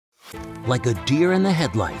Like a deer in the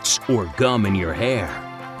headlights or gum in your hair,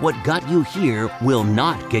 what got you here will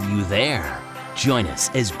not get you there. Join us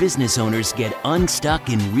as business owners get unstuck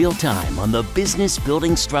in real time on the business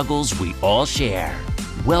building struggles we all share.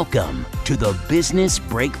 Welcome to the Business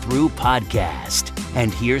Breakthrough Podcast.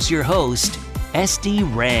 And here's your host, Esty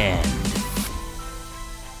Rand.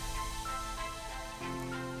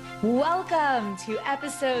 Welcome to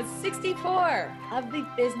episode 64 of the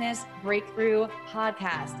Business Breakthrough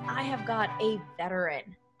Podcast. I have got a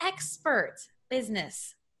veteran, expert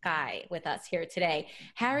business guy with us here today,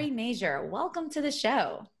 Harry Maziar. Welcome to the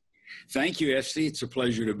show. Thank you, Esty. It's a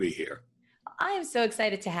pleasure to be here. I am so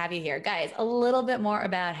excited to have you here. Guys, a little bit more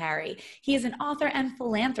about Harry. He is an author and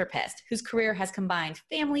philanthropist whose career has combined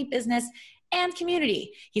family, business, and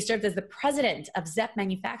community. He served as the president of Zepp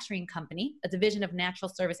Manufacturing Company, a division of natural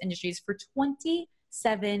service industries, for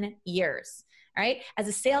 27 years. All right. As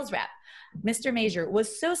a sales rep, Mr. Maziar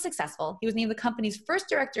was so successful, he was named the company's first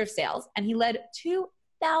director of sales, and he led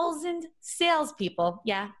 2,000 salespeople.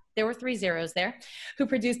 Yeah, there were 3 zeros there, who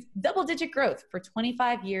produced double-digit growth for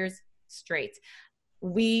 25 years straight.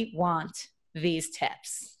 We want these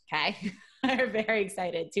tips. Okay. I'm very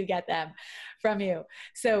excited to get them from you.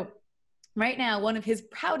 So right now, one of his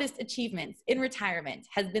proudest achievements in retirement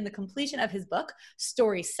has been the completion of his book,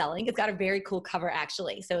 Story Selling. It's got a very cool cover,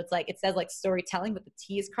 actually. So it's like, it says like storytelling, but the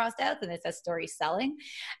T is crossed out, and it says Story Selling.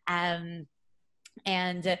 And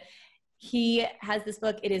he has this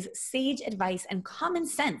book. It is sage advice and common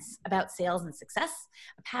sense about sales and success,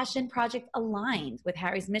 a passion project aligned with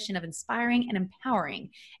Harry's mission of inspiring and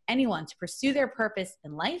empowering anyone to pursue their purpose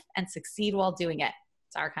in life and succeed while doing it.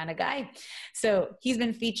 It's our kind of guy. So he's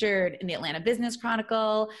been featured in the Atlanta Business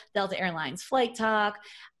Chronicle, Delta Airlines Flight Talk,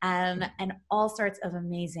 and all sorts of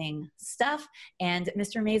amazing stuff. And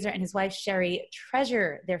Mr. Maziar and his wife, Sherry,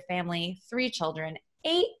 treasure their family, 3 children,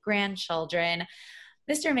 8 grandchildren.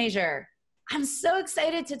 Mr. Maziar, I'm so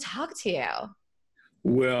excited to talk to you.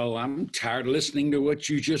 Well, I'm tired of listening to what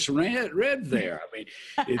you just read there. I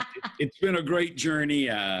mean, it's been a great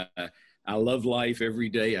journey. I love life every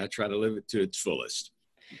day. I try to live it to its fullest.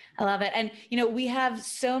 I love it. And, we have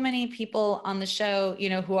so many people on the show,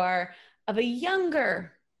 who are of a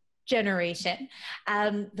younger generation.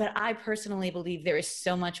 But I personally believe there is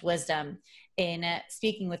so much wisdom in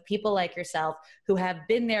speaking with people like yourself who have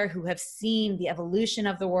been there, who have seen the evolution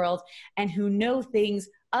of the world, and who know things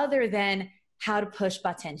other than how to push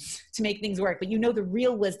buttons to make things work, but the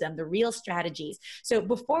real wisdom, the real strategies. So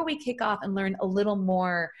before we kick off and learn a little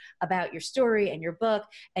more about your story and your book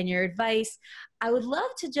and your advice, I would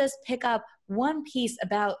love to just pick up one piece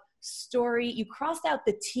about story. You crossed out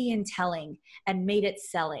the T in telling and made it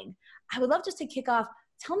selling. I would love just to kick off.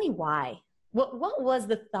 Tell me why. What was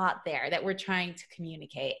the thought there that we're trying to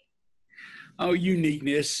communicate? Oh,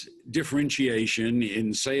 uniqueness, differentiation.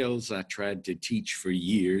 In sales, I tried to teach for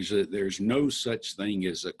years that there's no such thing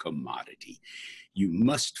as a commodity. You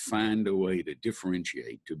must find a way to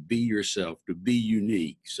differentiate, to be yourself, to be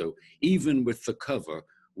unique. So even with the cover,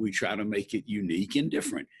 we try to make it unique and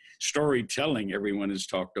different. Storytelling, everyone has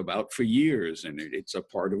talked about for years, and it's a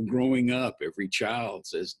part of growing up. Every child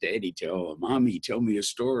says, Daddy, Mommy, tell me a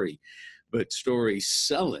story. But story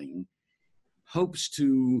selling hopes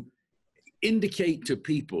to indicate to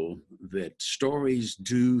people that stories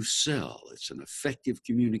do sell. It's an effective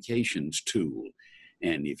communications tool.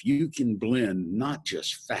 And if you can blend not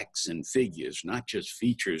just facts and figures, not just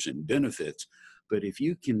features and benefits, but if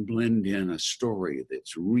you can blend in a story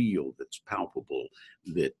that's real, that's palpable,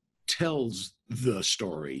 that tells the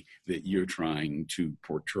story that you're trying to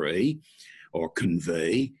portray or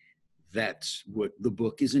convey, that's what the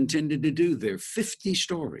book is intended to do. There are 50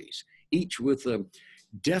 stories, each with a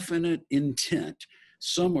definite intent.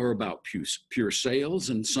 Some are about pure sales,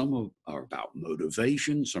 and some are about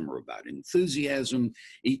motivation. Some are about enthusiasm.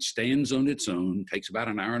 Each stands on its own. Takes about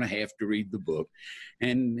an hour and a half to read the book.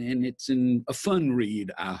 And it's a fun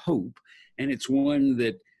read, I hope. And it's one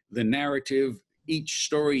that the narrative, each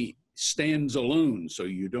story stands alone. So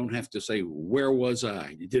you don't have to say, where was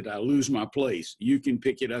I? Did I lose my place? You can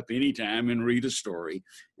pick it up anytime and read a story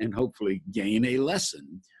and hopefully gain a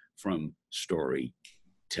lesson from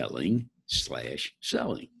storytelling /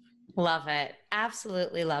 selling. Love it.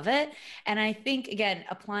 Absolutely love it. And I think, again,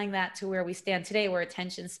 applying that to where we stand today, where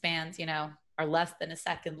attention spans, are less than a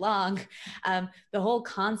second long, the whole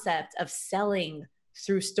concept of selling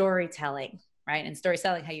through storytelling, right? And story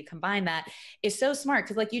selling, how you combine that is so smart.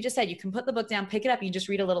 Because like you just said, you can put the book down, pick it up, you just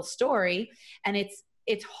read a little story, and it's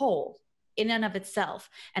whole. in and of itself.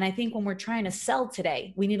 And I think when we're trying to sell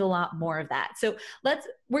today, we need a lot more of that. So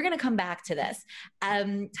we're going to come back to this. Tell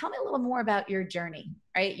me a little more about your journey,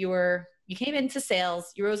 right? You came into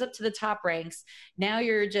sales, you rose up to the top ranks. Now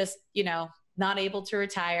you're just, not able to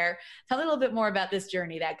retire. Tell me a little bit more about this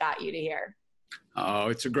journey that got you to here. Oh,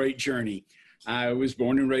 it's a great journey. I was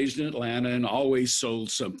born and raised in Atlanta and always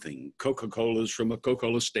sold something. Coca-Cola's from a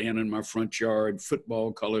Coca-Cola stand in my front yard,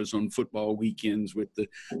 football colors on football weekends with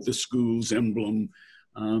the school's emblem,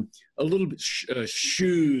 a little bit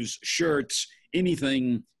shoes, shirts,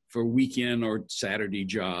 anything for weekend or Saturday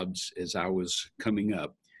jobs as I was coming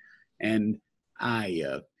up. And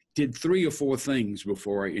I did 3 or 4 things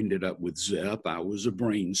before I ended up with Zepp. I was a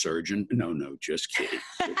brain surgeon. No, just kidding.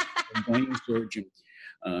 A brain surgeon.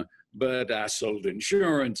 But I sold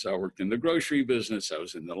insurance. I worked in the grocery business. I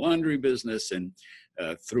was in the laundry business. And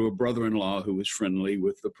through a brother-in-law who was friendly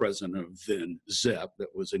with the president of then Zepp,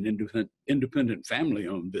 that was an independent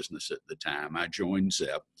family-owned business at the time, I joined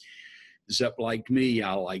Zepp. Zepp liked me.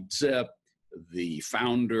 I liked Zepp. The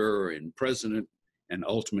founder and president and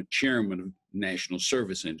ultimate chairman of National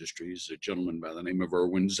Service Industries, a gentleman by the name of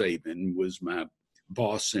Irwin Zabin, was my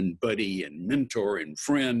boss and buddy and mentor and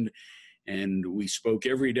friend. And we spoke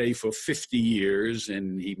every day for 50 years,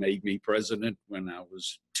 and he made me president when I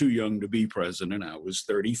was too young to be president. I was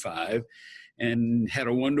 35 and had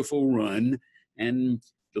a wonderful run and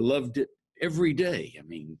loved it every day. I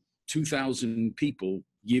mean, 2,000 people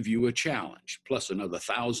give you a challenge, plus another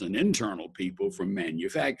 1,000 internal people from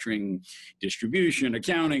manufacturing, distribution,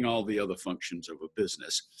 accounting, all the other functions of a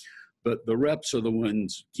business. But the reps are the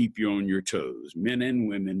ones keep you on your toes, men and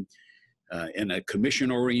women, in a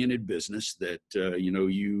commission-oriented business that,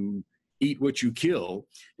 you eat what you kill,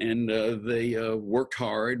 and they worked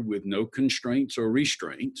hard with no constraints or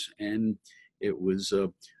restraints, and it was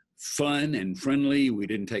fun and friendly. We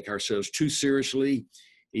didn't take ourselves too seriously,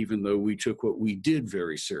 even though we took what we did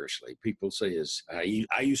very seriously. People say, as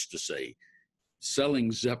I used to say, selling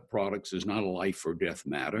Zepp products is not a life or death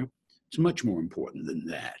matter. It's much more important than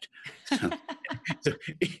that. So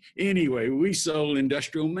anyway, we sold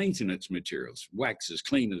industrial maintenance materials, waxes,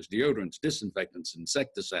 cleaners, deodorants, disinfectants,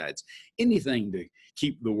 insecticides, anything to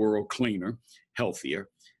keep the world cleaner, healthier.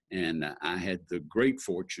 And I had the great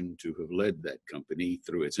fortune to have led that company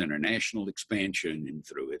through its international expansion and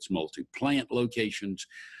through its multi-plant locations,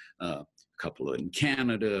 a couple in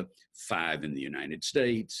Canada, 5 in the United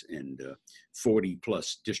States, and 40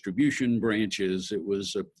 plus distribution branches. It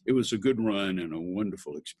was a good run and a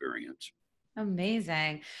wonderful experience.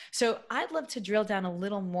 Amazing. So I'd love to drill down a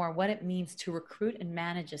little more what it means to recruit and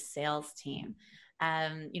manage a sales team.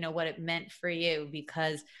 What it meant for you,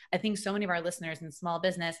 because I think so many of our listeners in small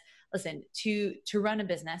business, listen, to run a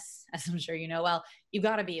business, as I'm sure you know well, you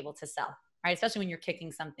got to be able to sell, right? Especially when you're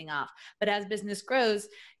kicking something off. But as business grows,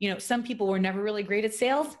 some people were never really great at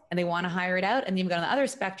sales and they want to hire it out. And then you've got on the other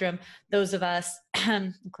spectrum, those of us,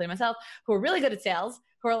 including myself, who are really good at sales,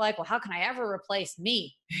 who are like, well, how can I ever replace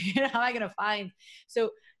me? How am I going to find?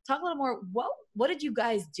 So talk a little more. What did you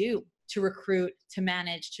guys do to recruit, to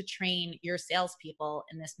manage, to train your salespeople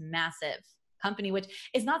in this massive company, which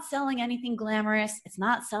is not selling anything glamorous? It's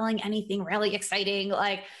not selling anything really exciting.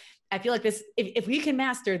 Like, I feel like this, if we can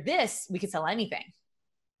master this, we can sell anything.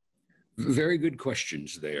 Very good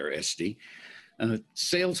questions there, Esty.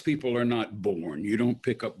 Salespeople are not born. You don't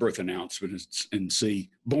pick up birth announcements and see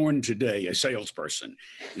 "born today" a salesperson.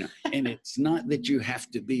 And it's not that you have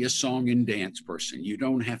to be a song and dance person. You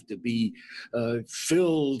don't have to be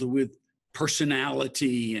filled with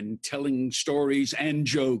personality and telling stories and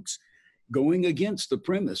jokes, going against the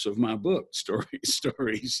premise of my book,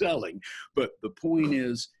 story selling. But the point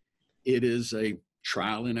is, it is a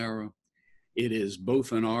trial and error. It is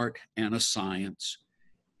both an art and a science.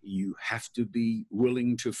 You have to be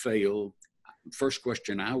willing to fail. First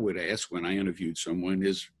question I would ask when I interviewed someone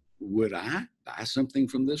is, would I buy something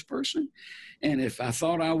from this person? And if I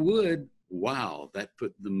thought I would, wow, that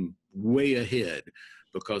put them way ahead,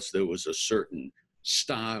 because there was a certain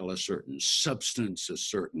style, a certain substance, a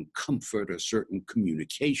certain comfort, a certain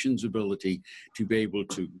communications ability to be able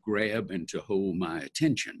to grab and to hold my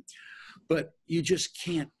attention. But you just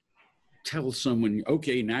can't tell someone,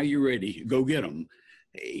 okay, now you're ready, go get them.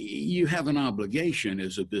 You have an obligation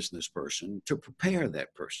as a business person to prepare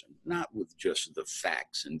that person, not with just the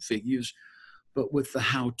facts and figures, but with the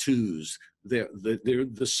how-tos.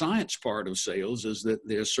 The science part of sales is that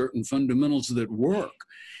there are certain fundamentals that work,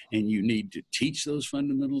 and you need to teach those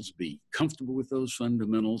fundamentals, be comfortable with those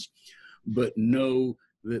fundamentals, but know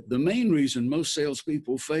that the main reason most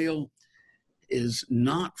salespeople fail is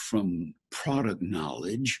not from product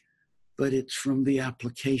knowledge, but it's from the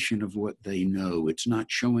application of what they know. It's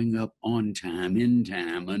not showing up on time, in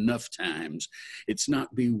time, enough times. It's not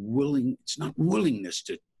willingness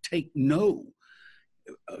to take no.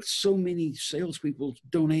 So many salespeople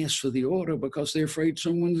don't ask for the order because they're afraid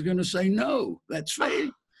someone's going to say no. That's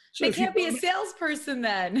failure. So they can't be a salesperson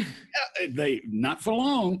then. They not for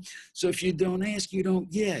long. So if you don't ask, you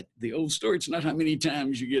don't get. The old story, it's not how many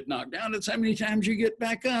times you get knocked down, it's how many times you get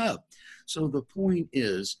back up. So the point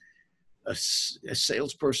is, a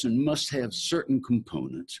salesperson must have certain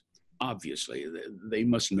components. Obviously, they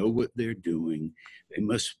must know what they're doing. They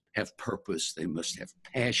must have purpose. They must have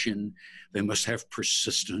passion. They must have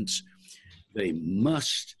persistence. They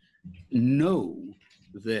must know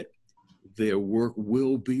that their work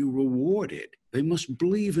will be rewarded. They must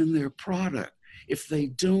believe in their product. If they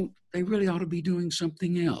don't, they really ought to be doing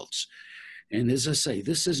something else. And as I say,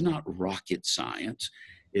 this is not rocket science.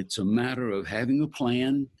 It's a matter of having a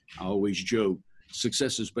plan. I always joke,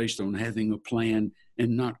 success is based on having a plan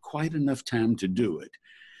and not quite enough time to do it,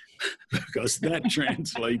 because that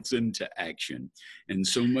translates into action. And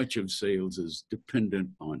so much of sales is dependent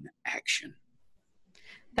on action.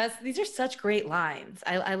 These are such great lines.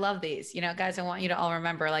 I love these. You know, guys, I want you to all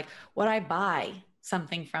remember, like, would I buy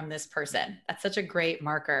something from this person? That's such a great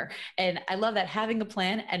marker. And I love that, having a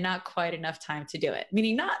plan and not quite enough time to do it,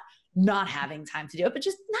 meaning not having time to do it, but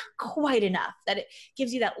just not quite enough, that it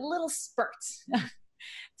gives you that little spurt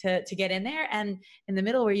to get in there. And in the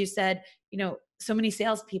middle where you said, you know, so many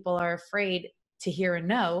salespeople are afraid to hear a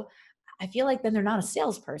no. I feel like then they're not a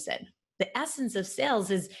salesperson. The essence of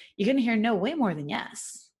sales is you're going to hear no way more than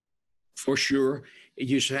yes. For sure.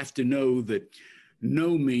 You just have to know that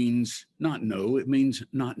no means not no, it means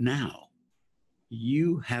not now.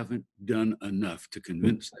 You haven't done enough to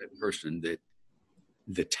convince that person that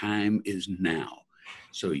the time is now.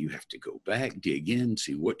 So you have to go back, dig in,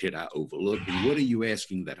 see what did I overlook, and what are you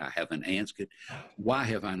asking that I haven't answered? Why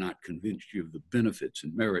have I not convinced you of the benefits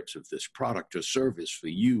and merits of this product or service for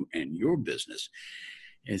you and your business?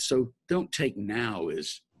 And so don't take now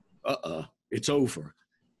as, it's over.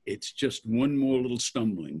 It's just one more little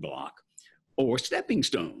stumbling block or stepping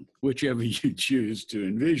stone, whichever you choose to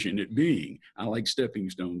envision it being. I like stepping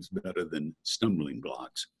stones better than stumbling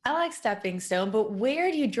blocks. I like stepping stone, but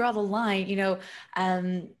where do you draw the line? You know,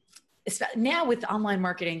 now with online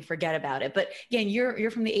marketing, forget about it. But again,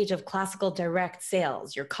 you're from the age of classical direct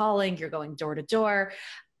sales. You're calling, you're going door to door.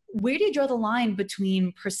 Where do you draw the line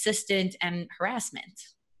between persistent and harassment?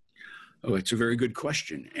 Oh, it's a very good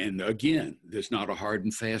question. And again, there's not a hard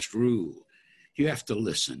and fast rule. You have to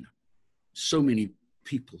listen. So many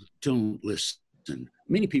people don't listen.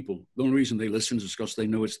 Many people, the only reason they listen is because they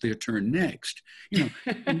know it's their turn next. You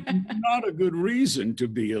know, not a good reason to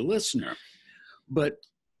be a listener. But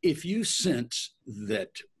if you sense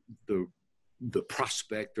that the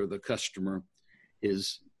prospect or the customer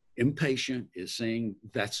is impatient, is saying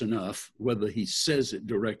that's enough, whether he says it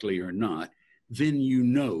directly or not, then you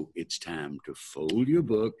know it's time to fold your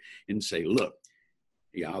book and say, look,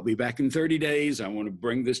 yeah, I'll be back in 30 days. I want to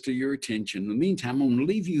bring this to your attention. In the meantime, I'm going to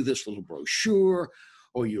leave you this little brochure,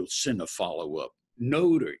 or you'll send a follow-up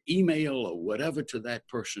note or email or whatever to that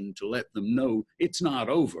person to let them know it's not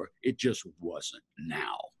over. It just wasn't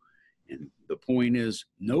now. And the point is,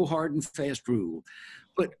 no hard and fast rule.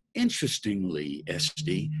 But interestingly,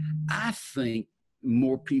 Esty, I think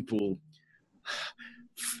more people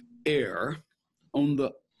err on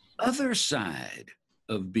the other side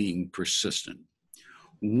of being persistent.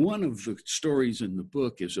 One of the stories in the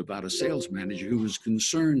book is about a sales manager who was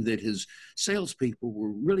concerned that his salespeople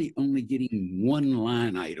were really only getting one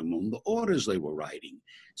line item on the orders they were writing.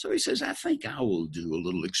 So he says, I think I will do a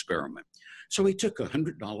little experiment. So he took a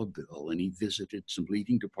 $100 bill and he visited some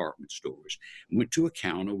leading department stores and went to a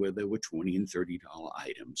counter where there were $20 and $30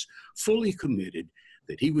 items, fully committed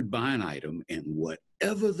that he would buy an item, and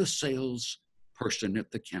whatever the sales person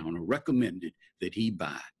at the counter recommended that he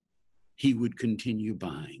buy, he would continue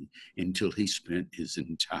buying until he spent his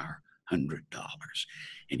entire $100.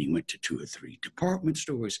 And he went to 2 or 3 department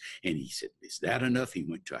stores and he said, is that enough? He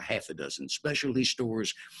went to a half a dozen specialty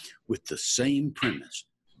stores with the same premise: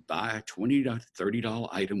 buy a $20, $30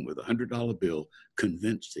 item with a $100 bill,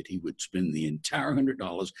 convinced that he would spend the entire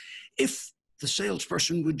 $100 if the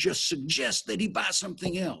salesperson would just suggest that he buy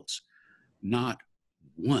something else. Not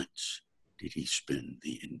once did he spend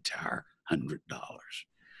the entire $100.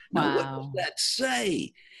 Now, what does that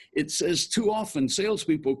say? It says too often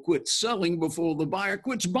salespeople quit selling before the buyer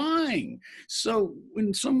quits buying. So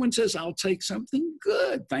when someone says, I'll take something,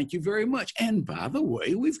 good, thank you very much. And by the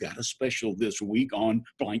way, we've got a special this week on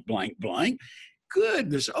blank, blank, blank.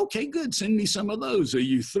 good. This, okay, good. Send me some of those. Are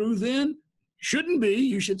you through then? Shouldn't be.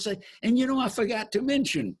 You should say, and I forgot to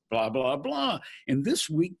mention, blah, blah, blah. And this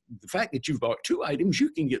week, the fact that you've bought 2 items,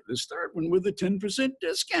 you can get this third one with a 10%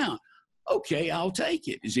 discount. Okay, I'll take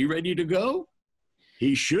it. Is he ready to go?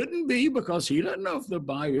 He shouldn't be, because he doesn't know if the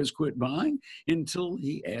buyer's quit buying until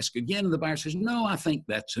he asks again. And the buyer says, no, I think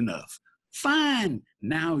that's enough. Fine,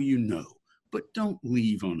 now you know. But don't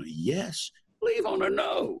leave on a yes, leave on a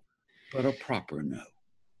no, but a proper no.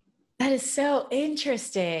 That is so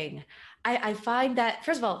interesting. I find that,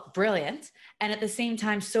 first of all, brilliant. And at the same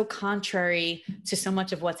time, so contrary to so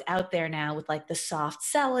much of what's out there now with like the soft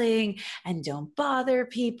selling and don't bother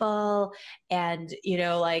people. And,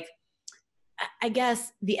 like, I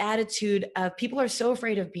guess the attitude of people are so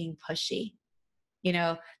afraid of being pushy,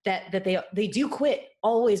 that they do quit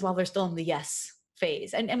always while they're still in the yes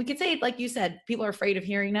phase. And we could say, like you said, people are afraid of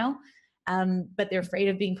hearing no, but they're afraid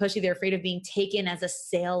of being pushy. They're afraid of being taken as a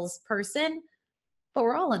salesperson. But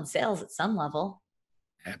we're all in sales at some level.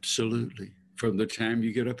 Absolutely. From the time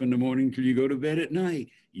you get up in the morning till you go to bed at night,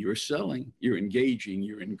 you're selling, you're engaging,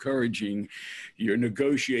 you're encouraging, you're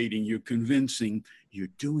negotiating, you're convincing, you're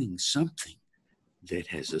doing something that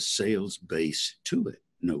has a sales base to it.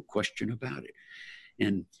 No question about it.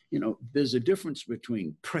 And, there's a difference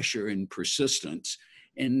between pressure and persistence.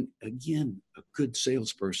 And again, a good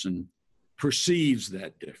salesperson perceives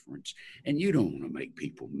that difference. And you don't want to make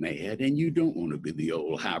people mad, and you don't want to be the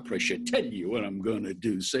old high pressure, tell you what I'm going to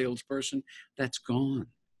do salesperson. That's gone.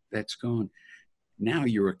 That's gone. Now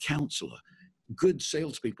you're a counselor. Good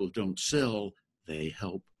salespeople don't sell, they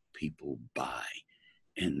help people buy.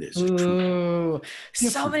 And there's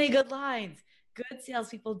so many good lines. Good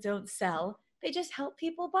salespeople don't sell, they just help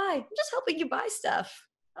people buy. I'm just helping you buy stuff.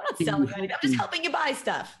 I'm not selling you anything. I'm just helping you buy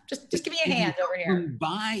stuff. Just give me a hand over here.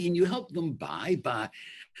 And you help them buy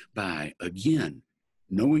by again,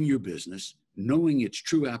 knowing your business, knowing its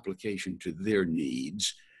true application to their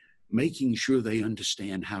needs, making sure they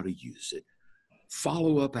understand how to use it,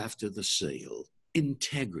 follow up after the sale,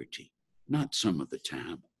 integrity, not some of the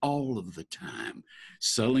time, all of the time.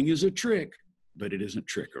 Selling is a trick, but it isn't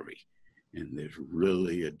trickery. And there's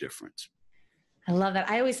really a difference. I love that.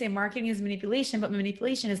 I always say marketing is manipulation, but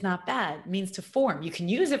manipulation is not bad. It means to form. You can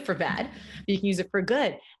use it for bad, but you can use it for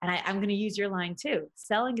good. And I'm going to use your line too.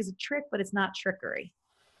 Selling is a trick, but it's not trickery.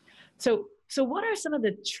 So what are some of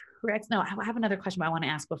the tricks? No, I have another question I want to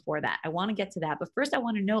ask before that. I want to get to that. But first I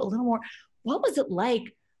want to know a little more. What was it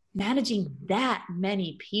like managing that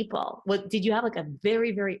many people? Did you have like a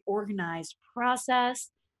very, very organized process?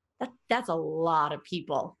 That's a lot of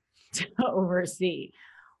people to oversee.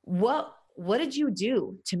 What did you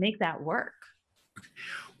do to make that work?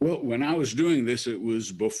 Well, when I was doing this, it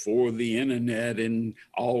was before the internet and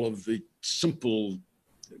all of the simple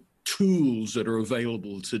tools that are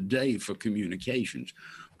available today for communications.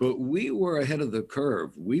 But we were ahead of the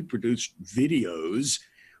curve. We produced videos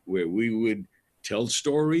where we would tell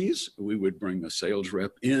stories. We would bring a sales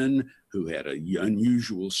rep in who had an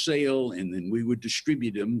unusual sale, and then we would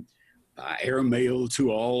distribute them by airmail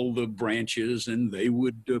to all the branches, and they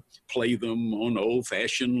would play them on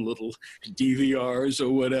old-fashioned little DVRs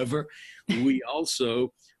or whatever. We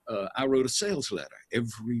also, I wrote a sales letter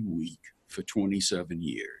every week for 27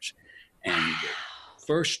 years. And the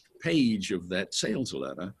first page of that sales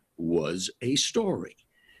letter was a story.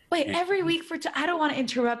 Wait, every week I don't want to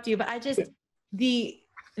interrupt you, but the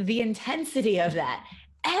intensity of that,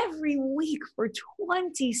 every week for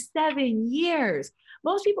 27 years.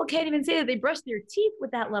 Most people can't even say that they brush their teeth with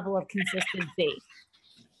that level of consistency.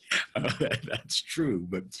 That's true,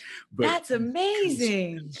 but that's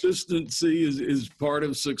amazing. Consistency is part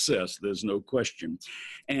of success. There's no question.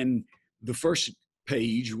 And the first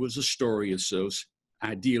page was a story, so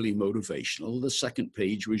ideally motivational. The second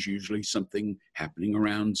page was usually something happening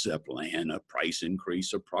around Zeppelin, a price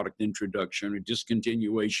increase, a product introduction, a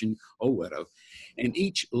discontinuation, or whatever. And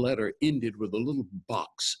each letter ended with a little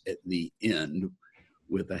box at the end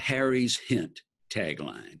with a Harry's Hint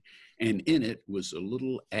tagline. And in it was a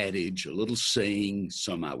little adage, a little saying.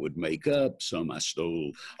 Some I would make up, some I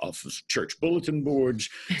stole off of church bulletin boards,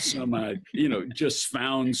 some I, just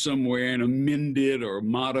found somewhere and amended or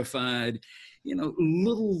modified.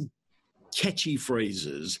 Little catchy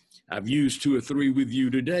phrases. I've used 2 or 3 with you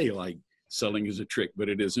today, like selling is a trick, but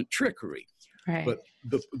it isn't trickery. Right. But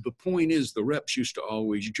the point is, the reps used to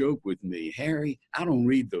always joke with me, Harry, I don't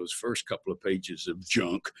read those first couple of pages of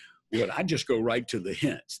junk. I just go right to the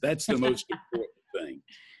hints. That's the most important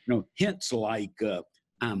thing. Hints like,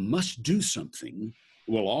 I must do something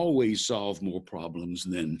will always solve more problems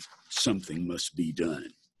than something must be done.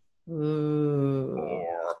 Ooh.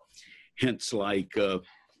 Or Hints like the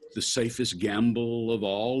safest gamble of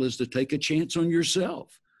all is to take a chance on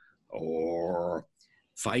yourself, or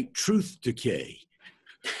fight truth decay.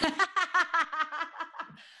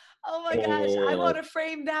 Oh my gosh, I want to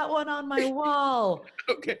frame that one on my wall.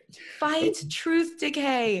 Okay. Fight truth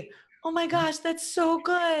decay. Oh my gosh, that's so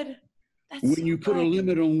good. When you put a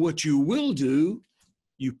limit on what you will do,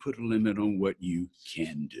 you put a limit on what you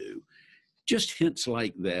can do. Just hints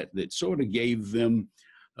like that sort of gave them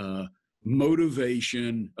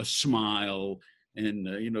motivation, a smile, and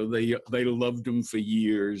they loved them for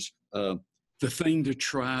years. The thing to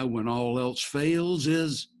try when all else fails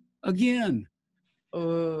is again.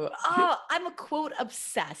 Oh, I'm a quote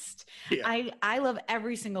obsessed. Yeah. I love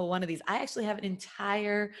every single one of these. I actually have an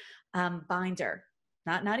entire binder,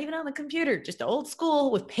 not even on the computer, just old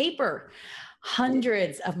school with paper.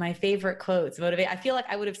 Hundreds of my favorite quotes. I feel like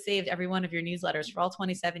I would have saved every one of your newsletters for all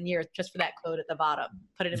 27 years just for that quote at the bottom.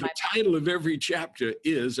 Put it in my title of every chapter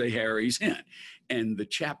is a Harry's hint, and the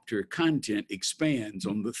chapter content expands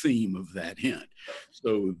on the theme of that hint.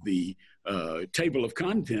 So the table of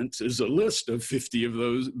contents is a list of 50 of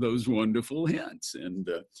those wonderful hints. And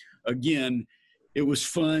again, it was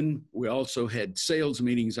fun. We also had sales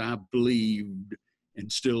meetings, I believed,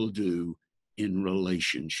 and still do, in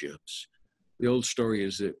relationships. The old story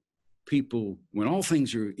is that people, when all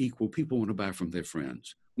things are equal, people want to buy from their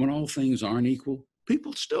friends. When all things aren't equal,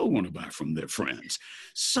 people still want to buy from their friends.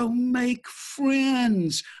 So make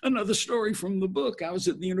friends. Another story from the book. I was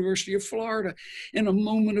at the University of Florida in a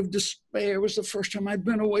moment of despair. It was the first time I'd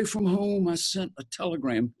been away from home. I sent a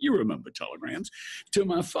telegram. You remember telegrams, to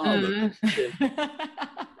my father.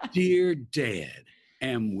 Dear Dad,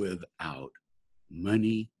 am without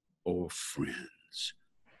money or friends.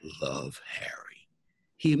 Love, Harry.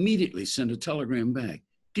 He immediately sent a telegram back.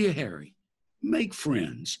 Dear Harry, make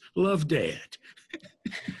friends. Love, Dad.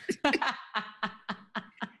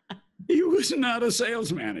 He was not a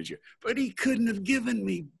sales manager, but he couldn't have given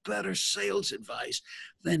me better sales advice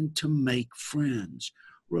than to make friends.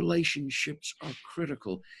 Relationships are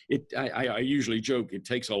critical. I usually joke, it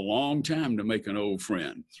takes a long time to make an old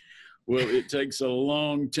friend. Well, it takes a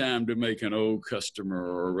long time to make an old customer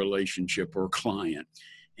or a relationship or client.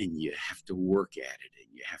 And you have to work at it, and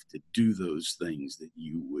you have to do those things that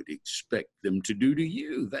you would expect them to do to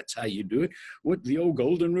you. That's how you do it. What the old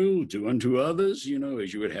golden rule, do unto others,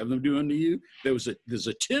 as you would have them do unto you. There's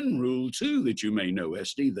a 10 rule too that you may know,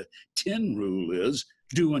 SD. The 10 rule is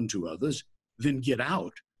do unto others, then get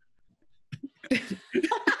out.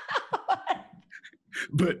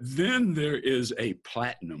 But then there is a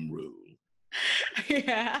platinum rule.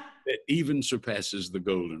 Yeah. That even surpasses the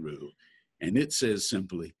golden rule. And it says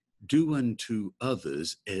simply, do unto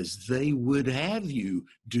others as they would have you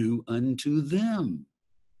do unto them.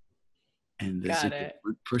 And there's a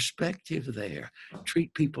different perspective there.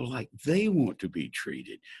 Treat people like they want to be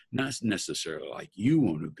treated, not necessarily like you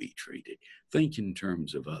want to be treated. Think in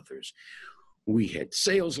terms of others. We had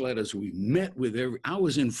sales letters. We met with I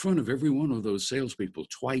was in front of every one of those salespeople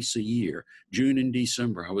twice a year. June and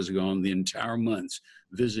December, I was gone the entire months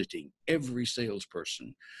visiting every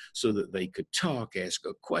salesperson so that they could talk, ask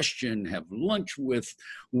a question, have lunch with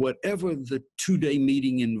whatever the 2-day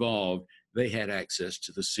meeting involved. They had access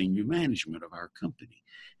to the senior management of our company,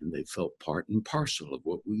 and they felt part and parcel of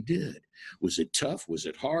what we did. Was it tough? Was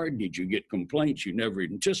it hard? Did you get complaints you never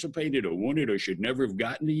anticipated or wanted or should never have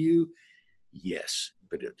gotten to you? Yes,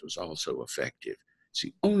 but it was also effective. It's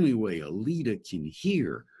the only way a leader can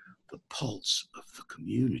hear the pulse of the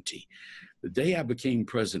community. The day I became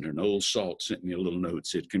president, Old Salt sent me a little note,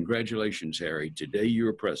 said, "Congratulations, Harry. Today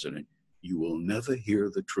you're president. You will never hear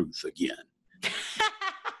the truth again."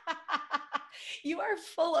 You are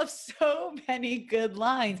full of so many good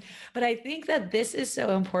lines. But I think that this is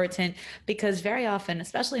so important because very often,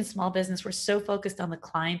 especially in small business, we're so focused on the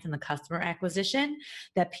client and the customer acquisition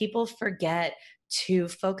that people forget to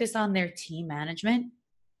focus on their team management.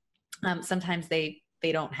 Sometimes they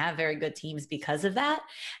don't have very good teams because of that.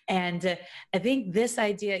 And I think this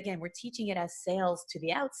idea, again, we're teaching it as sales to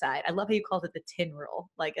the outside. I love how you called it the tin rule,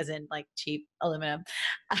 like as in like cheap aluminum,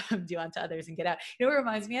 do unto others and get out. You know what it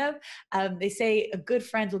reminds me of? They say a good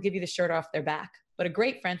friend will give you the shirt off their back, but a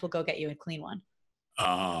great friend will go get you a clean one.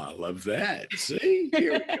 Ah, I love that. See,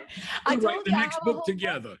 here we go. I We'll write the next book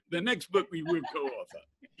together. together. The next book we will co-author.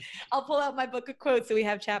 I'll pull out my book of quotes so we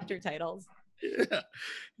have chapter titles. Yeah.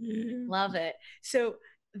 Love it. So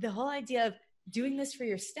the whole idea of doing this for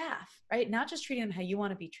your staff, right? Not just treating them how you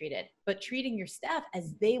want to be treated, but treating your staff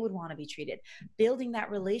as they would want to be treated, building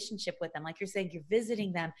that relationship with them. Like you're saying, you're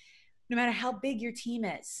visiting them, no matter how big your team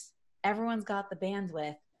is, everyone's got the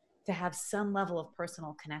bandwidth to have some level of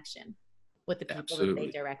personal connection. with the people that they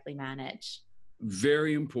Absolutely. directly manage.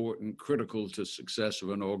 Very important, critical to success of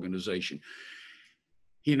an organization.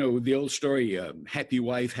 You know, the old story, happy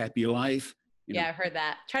wife, happy life. You Yeah, know, I've heard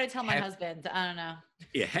that. Try to tell my hap- husband. I don't know.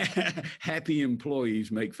 yeah, happy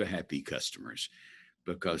employees make for happy customers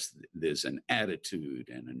because there's an attitude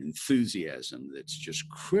and an enthusiasm that's just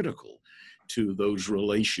critical to those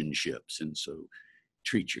relationships. And so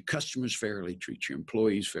treat your customers fairly, treat your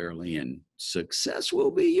employees fairly, and success will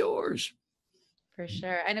be yours. For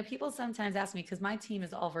sure. I know people sometimes ask me because my team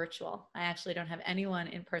is all virtual. I actually don't have anyone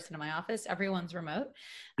in person in my office. Everyone's remote.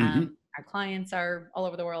 Mm-hmm. Our clients are all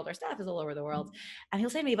over the world. Our staff is all over the world. And he'll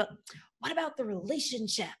say to me, but what about the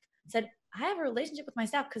relationship? I said, I have a relationship with my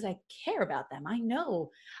staff because I care about them. I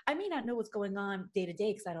know. I may not know what's going on day to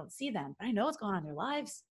day because I don't see them, but I know what's going on in their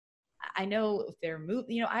lives. I know if they're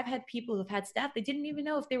moving. I've had people who've had staff, they didn't even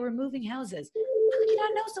know if they were moving houses. How could you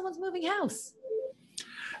not know someone's moving house?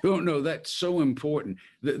 Oh no, that's so important.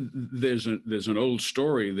 There's an old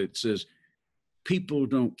story that says people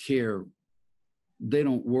don't care. They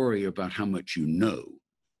don't worry about how much you know.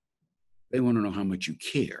 They want to know how much you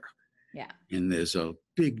care. Yeah. And there's a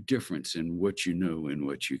big difference in what you know and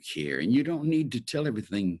what you care. And you don't need to tell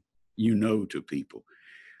everything you know to people,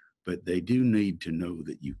 but they do need to know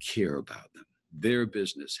that you care about them, their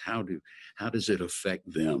business. How does it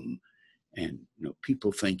affect them? And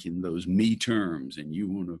people think in those me terms, and you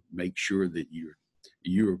want to make sure that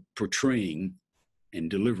you're portraying and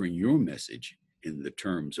delivering your message in the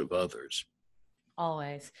terms of others.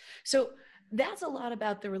 Always. So that's a lot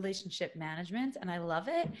about the relationship management, and I love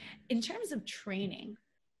it. In terms of training,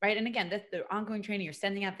 right? And again, the ongoing training, you're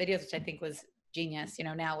sending out videos, which I think was genius.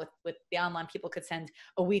 Now with the online, people could send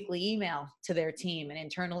a weekly email to their team, an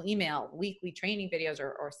internal email, weekly training videos,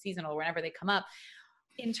 or seasonal, whenever they come up.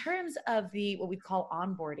 In terms of the what we call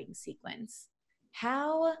onboarding sequence,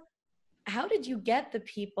 how did you get the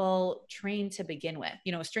people trained to begin with?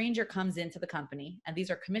 A stranger comes into the company, and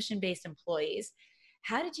these are commission-based employees.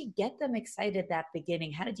 How did you get them excited that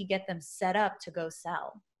beginning? How did you get them set up to go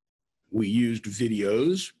sell? We used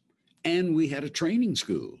videos and we had a training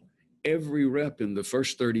school. Every rep in the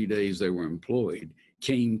first 30 days they were employed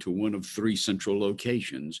came to one of 3 central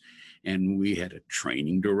locations, and we had a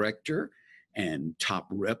training director, and top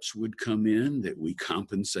reps would come in that we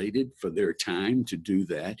compensated for their time to do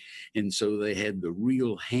that. And so they had the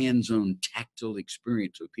real hands-on tactile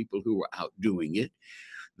experience of people who were out doing it.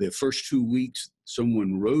 The first 2 weeks,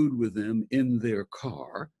 someone rode with them in their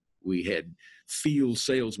car. We had field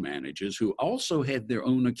sales managers who also had their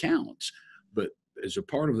own accounts, but as a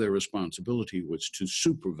part of their responsibility was to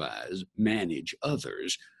supervise, manage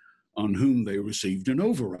others on whom they received an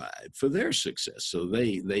override for their success. So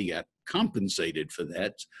they got compensated for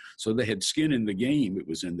that. So they had skin in the game. It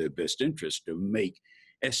was in their best interest to make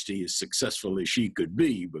Esty as successful as she could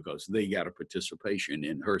be because they got a participation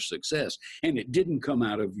in her success. And it didn't come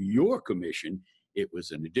out of your commission. It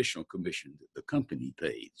was an additional commission that the company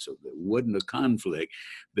paid. So there wasn't a conflict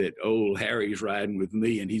that old Harry's riding with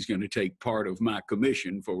me and he's going to take part of my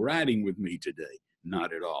commission for riding with me today.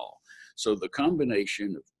 Not at all. So the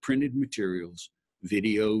combination of printed materials,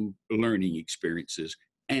 video learning experiences,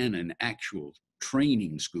 and an actual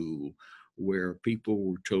training school where people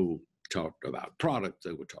were talked about products,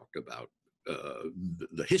 they were talked about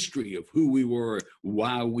the history of who we were,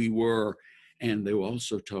 why we were, and they were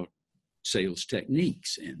also taught sales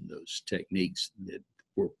techniques, and those techniques that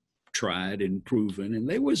were tried and proven, and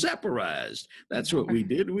they were Zepperized. That's what we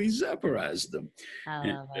did. We Zepperized them. I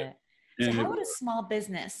And, love it. So and how it, would a small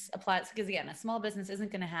business apply? Because again, a small business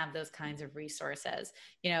isn't going to have those kinds of resources.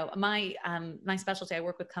 My specialty, I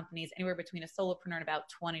work with companies anywhere between a solopreneur and about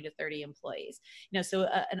 20 to 30 employees. So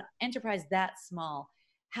an enterprise that small,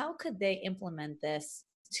 how could they implement this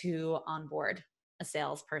to onboard a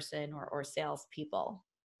salesperson or salespeople?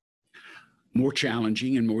 more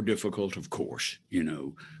challenging and more difficult, of course.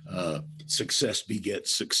 Success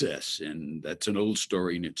begets success, and that's an old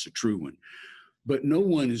story, and it's a true one. But no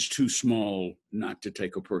one is too small not to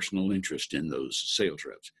take a personal interest in those sales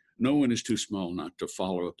reps. No one is too small not to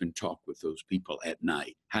follow up and talk with those people at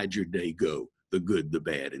night. How'd your day go? The good, the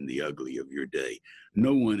bad, and the ugly of your day.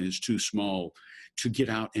 No one is too small to get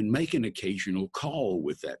out and make an occasional call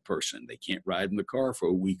with that person. They can't ride in the car for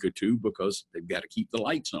a week or two because they've got to keep the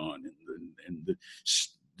lights on and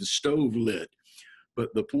the stove lit.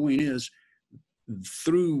 But the point is,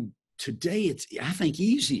 through today, it's, I think,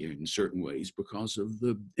 easier in certain ways because of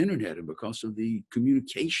the internet and because of the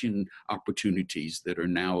communication opportunities that are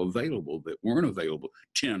now available that weren't available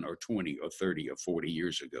 10 or 20 or 30 or 40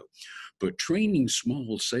 years ago. But training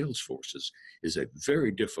small sales forces is a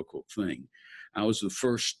very difficult thing. I was the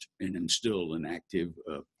first, and am still an active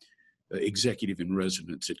executive in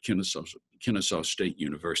residence at Kennesaw State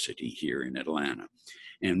University here in Atlanta.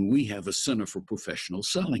 And we have a Center for Professional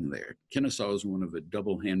Selling there. Kennesaw is one of a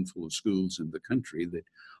double handful of schools in the country that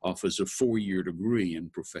offers a 4-year degree in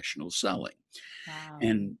professional selling. Wow.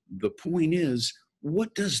 And the point is,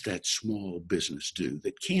 what does that small business do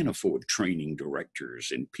that can't afford training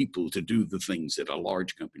directors and people to do the things that a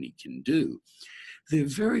large company can do? There are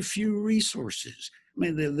very few resources. I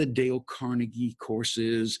mean, there are the Dale Carnegie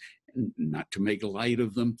courses, not to make light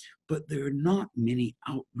of them, but there are not many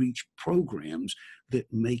outreach programs that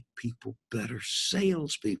make people better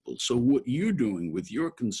salespeople. So what you're doing with your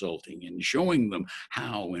consulting and showing them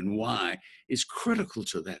how and why is critical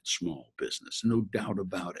to that small business, no doubt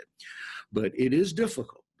about it. But it is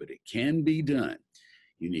difficult, but it can be done.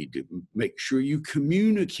 You need to make sure you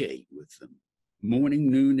communicate with them morning,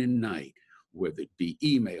 noon, and night, whether it be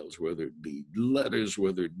emails, whether it be letters,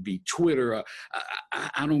 whether it be Twitter.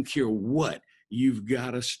 I don't care what. You've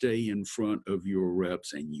got to stay in front of your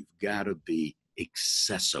reps, and you've got to be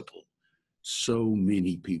accessible. So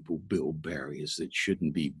many people build barriers that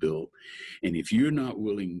shouldn't be built. And if you're not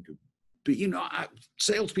willing to be,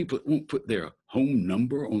 salespeople that won't put their home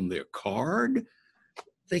number on their card,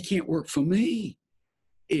 they can't work for me.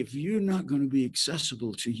 If you're not going to be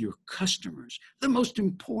accessible to your customers, the most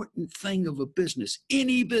important thing of a business,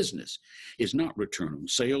 any business, is not return on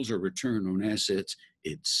sales or return on assets.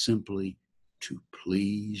 It's simply to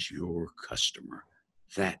please your customer.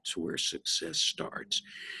 That's where success starts.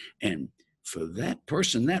 And for that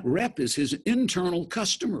person, that rep is his internal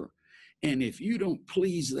customer. And if you don't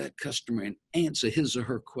please that customer and answer his or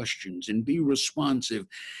her questions and be responsive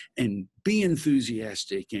and be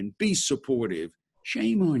enthusiastic and be supportive,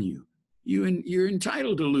 shame on you. You're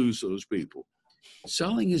entitled to lose those people.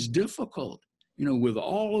 Selling is difficult. With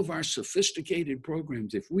all of our sophisticated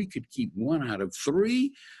programs, if we could keep 1 out of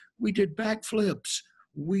 3, we did backflips.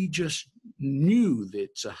 We just knew that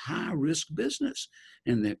it's a high-risk business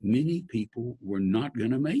and that many people were not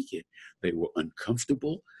going to make it. They were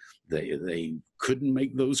uncomfortable. They couldn't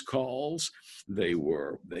make those calls. They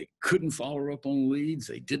couldn't follow up on leads.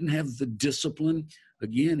 They didn't have the discipline.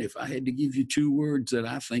 Again, if I had to give you 2 words that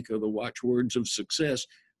I think are the watchwords of success,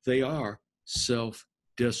 they are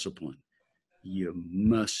self-discipline. You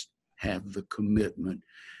must have the commitment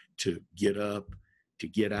to get up, to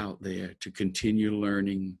get out there, to continue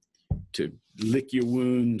learning, to lick your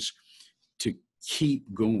wounds, to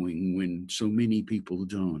keep going when so many people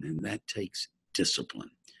don't. And that takes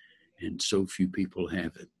discipline. And so few people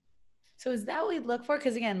have it. So is that what we look for?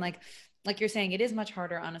 Because again, like you're saying, it is much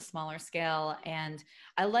harder on a smaller scale. And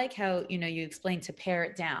I like how, you explained to pare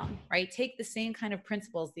it down, right? Take the same kind of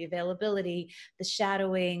principles, the availability, the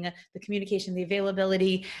shadowing, the communication, the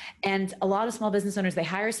availability. And a lot of small business owners, they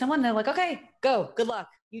hire someone, they're like, okay, go, good luck.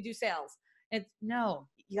 You do sales. It's no,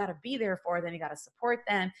 you got to be there for them. You got to support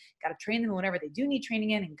them, got to train them whenever they do need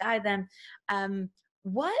training in and guide them.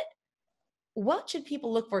 What should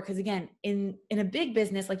people look for? Because again, in a big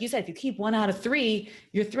business, like you said, if you keep 1 out of 3,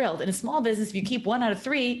 you're thrilled. In a small business, if you keep 1 out of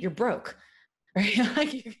 3, you're broke,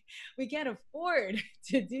 right? We can't afford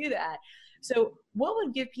to do that. So what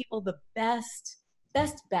would give people the best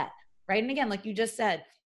bet, right? And again, like you just said,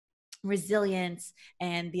 resilience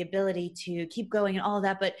and the ability to keep going and all of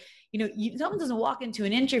that. But, someone doesn't walk into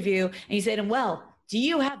an interview and you say to them, well, do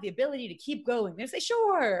you have the ability to keep going? They say,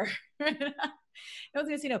 sure. No one's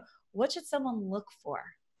going to say no. What should someone look for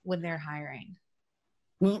when they're hiring?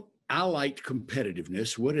 Well, I liked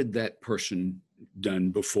competitiveness. What had that person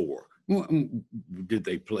done before? Well, did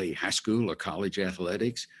they play high school or college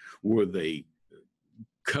athletics? Were they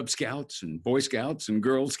Cub Scouts and Boy Scouts and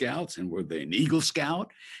Girl Scouts? And were they an Eagle Scout?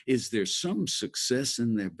 Is there some success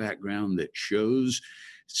in their background that shows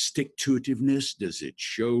stick-to-itiveness? Does it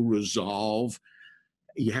show resolve?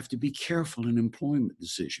 You have to be careful in employment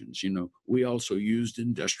decisions. We also used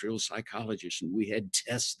industrial psychologists, and we had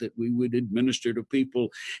tests that we would administer to people.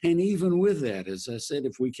 And even with that, as I said,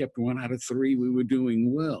 if we kept 1 out of 3, we were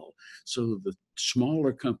doing well. So the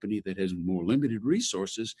smaller company that has more limited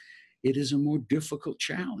resources, it is a more difficult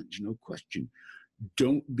challenge, no question.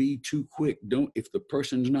 Don't be too quick. If the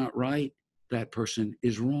person's not right, that person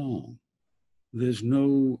is wrong. There's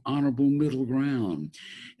no honorable middle ground.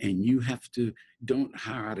 And you don't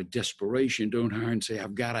hire out of desperation. Don't hire and say,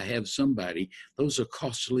 I've got to have somebody. Those are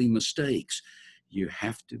costly mistakes. You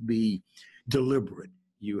have to be deliberate.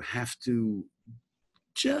 You have to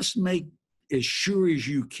just make as sure as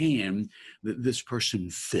you can that this person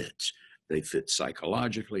fits. They fit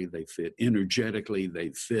psychologically, they fit energetically,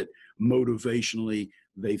 they fit motivationally,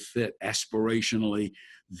 they fit aspirationally,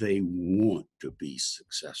 they want to be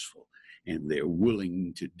successful and they're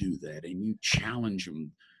willing to do that. And you challenge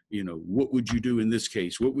them, what would you do in this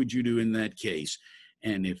case? What would you do in that case?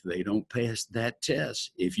 And if they don't pass that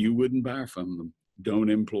test, if you wouldn't buy from them, don't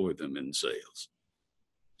employ them in sales.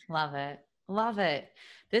 Love it. Love it.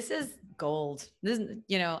 This is gold. This is,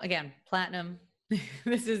 again, platinum.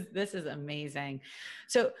 This is amazing.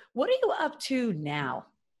 So what are you up to now?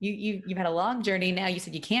 You've had a long journey now. You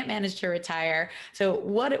said you can't manage to retire. So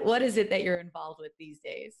what is it that you're involved with these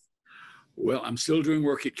days? Well, I'm still doing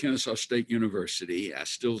work at Kennesaw State University. I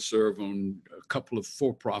still serve on a couple of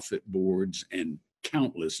for-profit boards and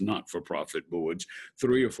countless not-for-profit boards.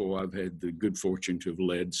 3 or 4 I've had the good fortune to have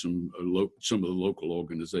led some of the local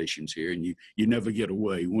organizations here, and you never get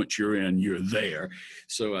away. Once you're in, you're there.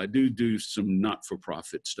 So I do some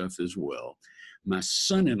not-for-profit stuff as well. My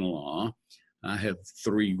son-in-law, I have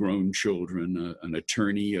 3 grown children, an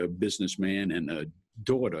attorney, a businessman, and a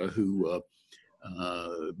daughter who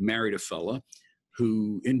married a fella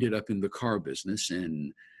who ended up in the car business.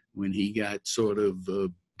 And when he got sort of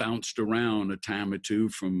bounced around a time or two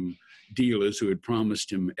from dealers who had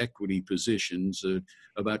promised him equity positions,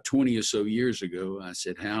 about 20 or so years ago, I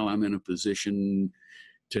said, Hal, I'm in a position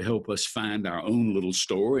to help us find our own little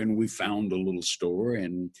store. And we found a little store,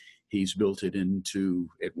 and he's built it into,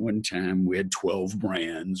 at one time, we had 12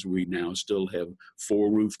 brands. We now still have 4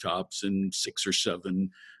 rooftops and 6 or 7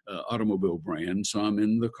 automobile brands. So I'm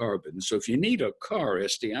in the car business. So if you need a car,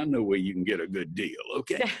 Esty, I know where you can get a good deal,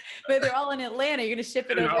 okay? But they're all in Atlanta. You're going to ship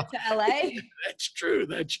it over to LA? That's true.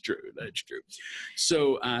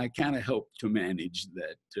 So I kind of help to manage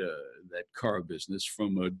that car business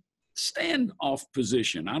from a stand-off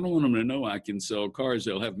position. I don't want them to know I can sell cars.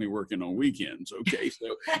 They'll have me working on weekends. Okay.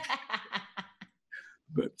 So,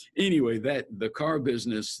 but anyway, the car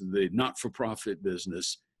business, the not-for-profit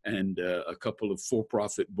business, and a couple of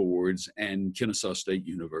for-profit boards and Kennesaw State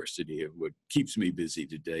University are what keeps me busy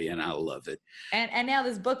today, and I love it. And now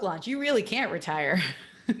this book launch, you really can't retire.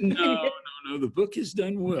 No. The book has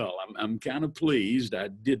done well. I'm kind of pleased. I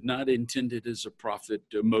did not intend it as a profit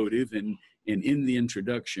motive, and in the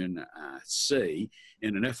introduction, I say,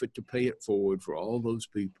 in an effort to pay it forward for all those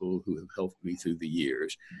people who have helped me through the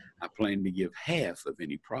years, I plan to give half of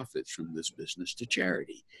any profits from this business to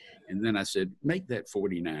charity. And then I said, make that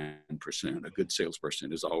 49%. A good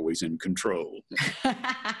salesperson is always in control.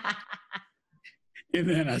 And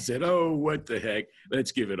then I said, oh, what the heck?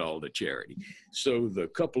 Let's give it all to charity. So the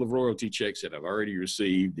couple of royalty checks that I've already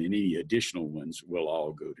received and any additional ones will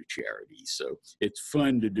all go to charity. So it's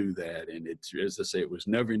fun to do that. And it's, as I say, it was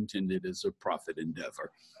never intended as a profit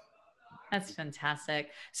endeavor. That's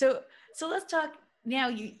fantastic. So let's talk now.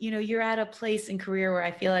 You're at a place in career where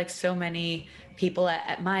I feel like so many people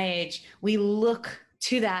at my age, we look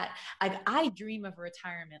to that. Like, I dream of a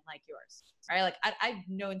retirement like yours, right? Like I have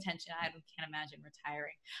no intention. I can't imagine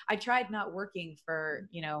retiring. I tried not working for,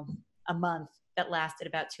 a month that lasted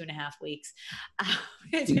about 2.5 weeks.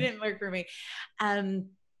 It didn't work for me.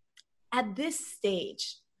 At this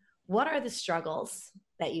stage, what are the struggles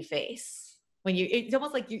that you face when it's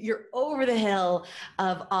almost like you're over the hill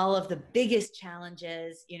of all of the biggest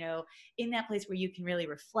challenges, in that place where you can really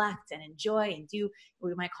reflect and enjoy and do what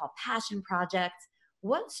we might call passion projects.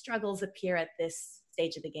 What struggles appear at this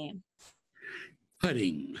stage of the game?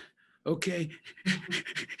 Putting. Okay.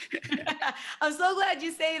 I'm so glad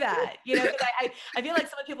you say that. Because I feel like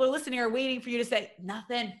some people are listening are waiting for you to say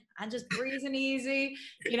nothing. I'm just breezing easy,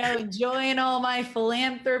 enjoying all my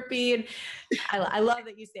philanthropy. And I love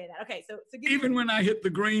that you say that. Okay. So even when I hit the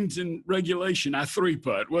greens in regulation, I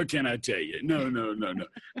 3-putt. What can I tell you? No.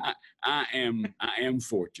 I am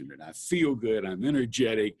fortunate. I feel good. I'm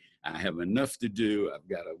energetic. I have enough to do. I've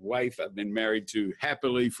got a wife I've been married to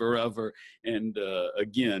happily forever. And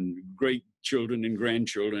again, great children and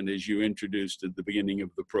grandchildren, as you introduced at the beginning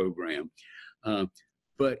of the program.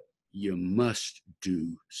 But you must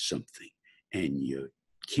do something, and you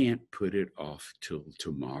can't put it off till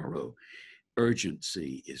tomorrow.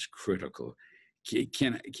 Urgency is critical.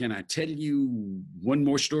 Can I tell you one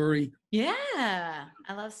more story? Yeah,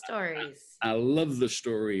 I love stories. I love the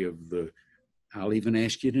story of I'll even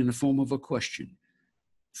ask it in the form of a question.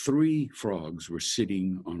 3 frogs were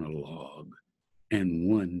sitting on a log, and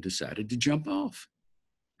one decided to jump off.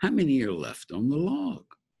 How many are left on the log?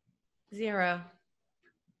 0.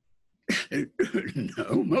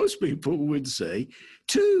 No, most people would say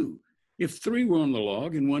 2. If 3 were on the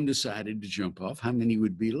log and one decided to jump off, how many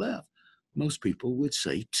would be left? Most people would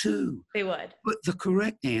say 2. They would. But the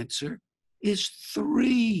correct answer is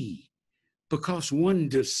 3, because one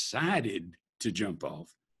decided to jump off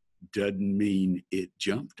doesn't mean it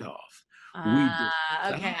jumped off. Okay.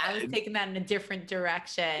 I was taking that in a different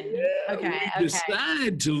direction. Yeah, Okay. we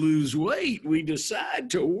decide to lose weight. We decide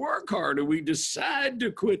to work harder. We decide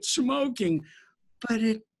to quit smoking, but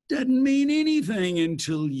it doesn't mean anything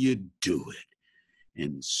until you do it.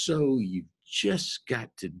 And so you just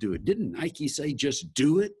got to do it. Didn't Nike say just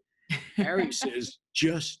do it? Harry says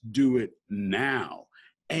just do it now.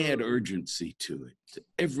 Add urgency to it, to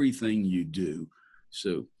everything you do.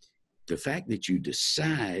 So the fact that you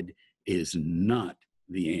decide is not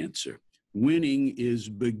the answer. Winning is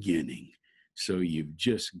beginning. So you've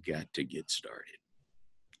just got to get started.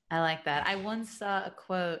 I like that. I once saw a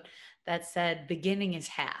quote that said, beginning is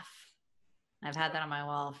half. I've had that on my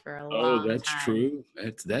wall for a long time. Oh, that's true.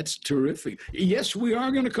 That's terrific. Yes, we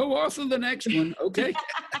are going to co-author the next one. Okay.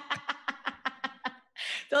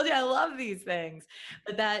 Told you I love these things,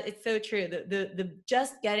 but that it's so true. The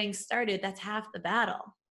just getting started, that's half the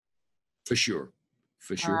battle. For sure.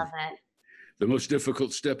 For sure. I love it. The most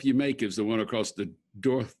difficult step you make is the one across the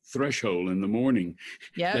door threshold in the morning.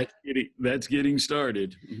 Yep. That's getting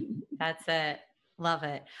started. That's it. Love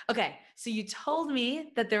it. Okay. So you told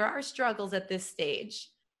me that there are struggles at this stage,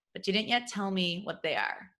 but you didn't yet tell me what they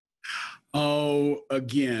are. Oh,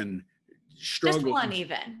 again, struggle. Just one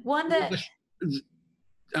even. One that...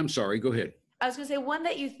 I'm sorry, go ahead. I was going to say one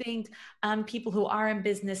that you think people who are in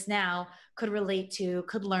business now could relate to,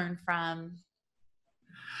 could learn from.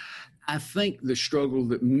 I think the struggle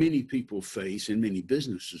that many people face and many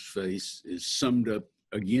businesses face is summed up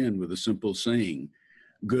again with a simple saying,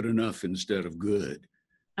 good enough instead of good.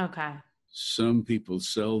 Okay. Some people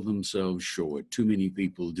sell themselves short. Too many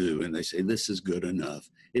people do. And they say, this is good enough.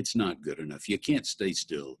 It's not good enough. You can't stay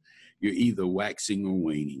still. You're either waxing or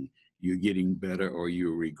waning. You're getting better or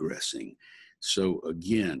you're regressing. So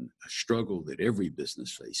again, a struggle that every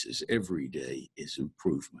business faces every day is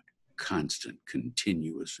improvement, constant,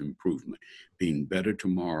 continuous improvement, being better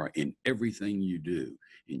tomorrow in everything you do,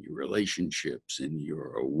 in your relationships, in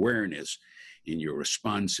your awareness, in your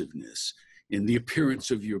responsiveness, in the appearance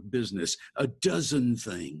of your business, a dozen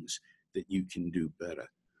things that you can do better.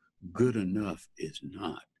 Good enough is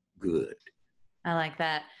not good. I like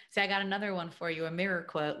that. See, I got another one for you, a mirror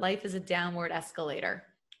quote. Life is a downward escalator.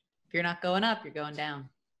 If you're not going up, you're going down.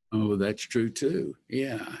 Oh, that's true too.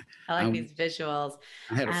 Yeah. I like these visuals.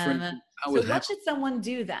 I had a friend. So what should someone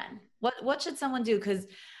do then? What should someone do? Because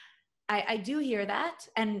I do hear that.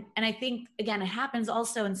 And I think, again, it happens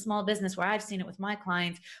also in small business where I've seen it with my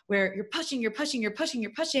clients where you're pushing.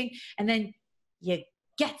 And then you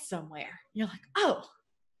get somewhere. You're like, oh,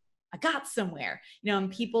 I got somewhere, and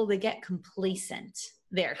people, they get complacent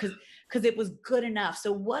there because it was good enough.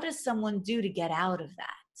 So what does someone do to get out of that?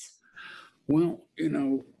 Well,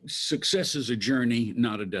 success is a journey,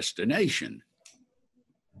 not a destination.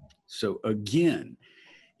 So again,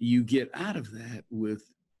 you get out of that with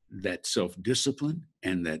that self-discipline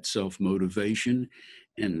and that self-motivation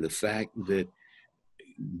and the fact that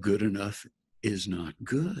good enough is not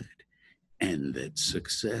good and that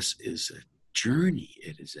success is a journey.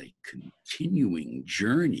 It is a continuing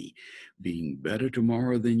journey, being better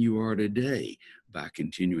tomorrow than you are today by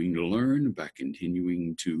continuing to learn, by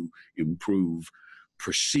continuing to improve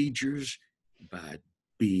procedures, by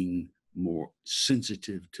being more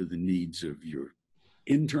sensitive to the needs of your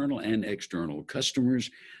internal and external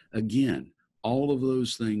customers. Again, all of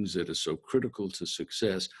those things that are so critical to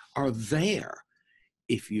success are there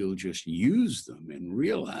if you'll just use them and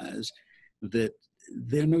realize that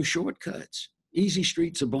there are no shortcuts. Easy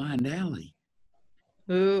street's a blind alley.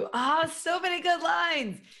 Ooh, so many good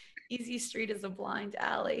lines. Easy street is a blind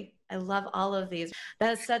alley. I love all of these.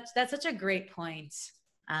 That's such a great point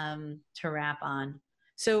to wrap on.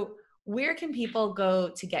 So where can people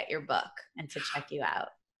go to get your book and to check you out?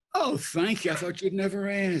 Oh, thank you. I thought you'd never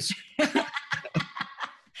ask.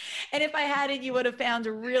 And if I hadn't, you would have found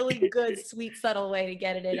a really good, sweet, subtle way to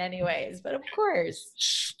get it in anyways. But of course.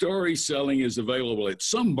 Story selling is available at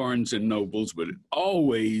some Barnes and Nobles, but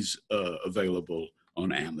always available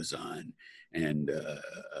on Amazon. And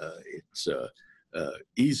it's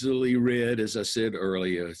easily read, as I said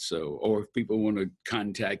earlier. So, or if people want to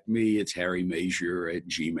contact me, it's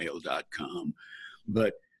harrymaziar@gmail.com.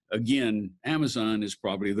 But again, Amazon is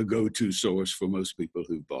probably the go-to source for most people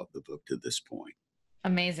who've bought the book to this point.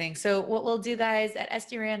 Amazing. So what we'll do, guys, at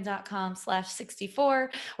sdran.com/64,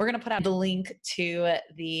 we're going to put out the link to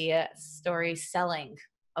the story selling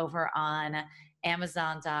over on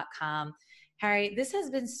amazon.com. Harry, this has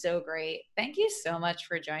been so great. Thank you so much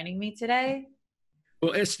for joining me today.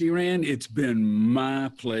 Well, SDRan, it's been my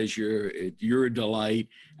pleasure. You're a delight.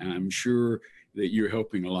 And I'm sure that you're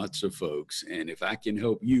helping lots of folks. And if I can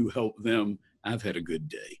help you help them, I've had a good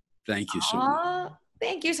day. Thank you so much.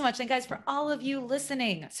 Thank you so much. And guys, for all of you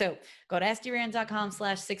listening, so go to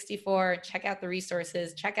sdrand.com/64, check out the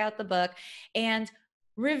resources, check out the book, and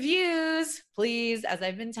reviews, please, as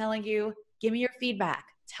I've been telling you, give me your feedback.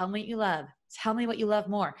 Tell me what you love. Tell me what you love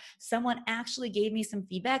more. Someone actually gave me some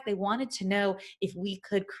feedback. They wanted to know if we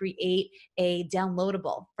could create a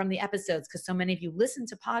downloadable from the episodes, because so many of you listen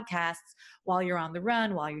to podcasts while you're on the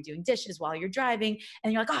run, while you're doing dishes, while you're driving,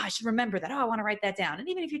 and you're like, oh, I should remember that. Oh, I want to write that down. And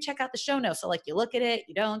even if you check out the show notes, so like you look at it,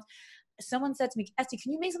 you don't. Someone said to me, Esty,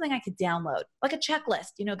 can you make something I could download? Like a checklist,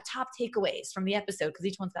 the top takeaways from the episode, because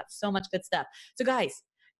each one's got so much good stuff. So guys,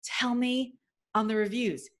 tell me on the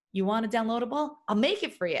reviews, you want a downloadable? I'll make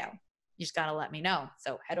it for you. You just got to let me know.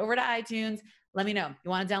 So head over to iTunes. Let me know.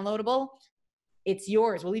 You want a downloadable? It's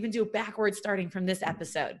yours. We'll even do it backwards starting from this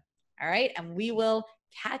episode. All right. And we will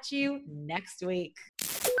catch you next week.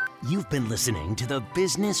 You've been listening to the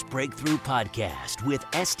Business Breakthrough Podcast with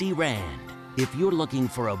Esty Rand. If you're looking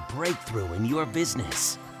for a breakthrough in your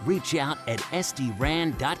business, reach out at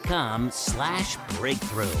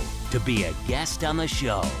styrand.com/breakthrough to be a guest on the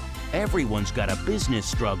show. Everyone's got a business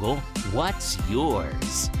struggle. What's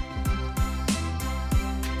yours?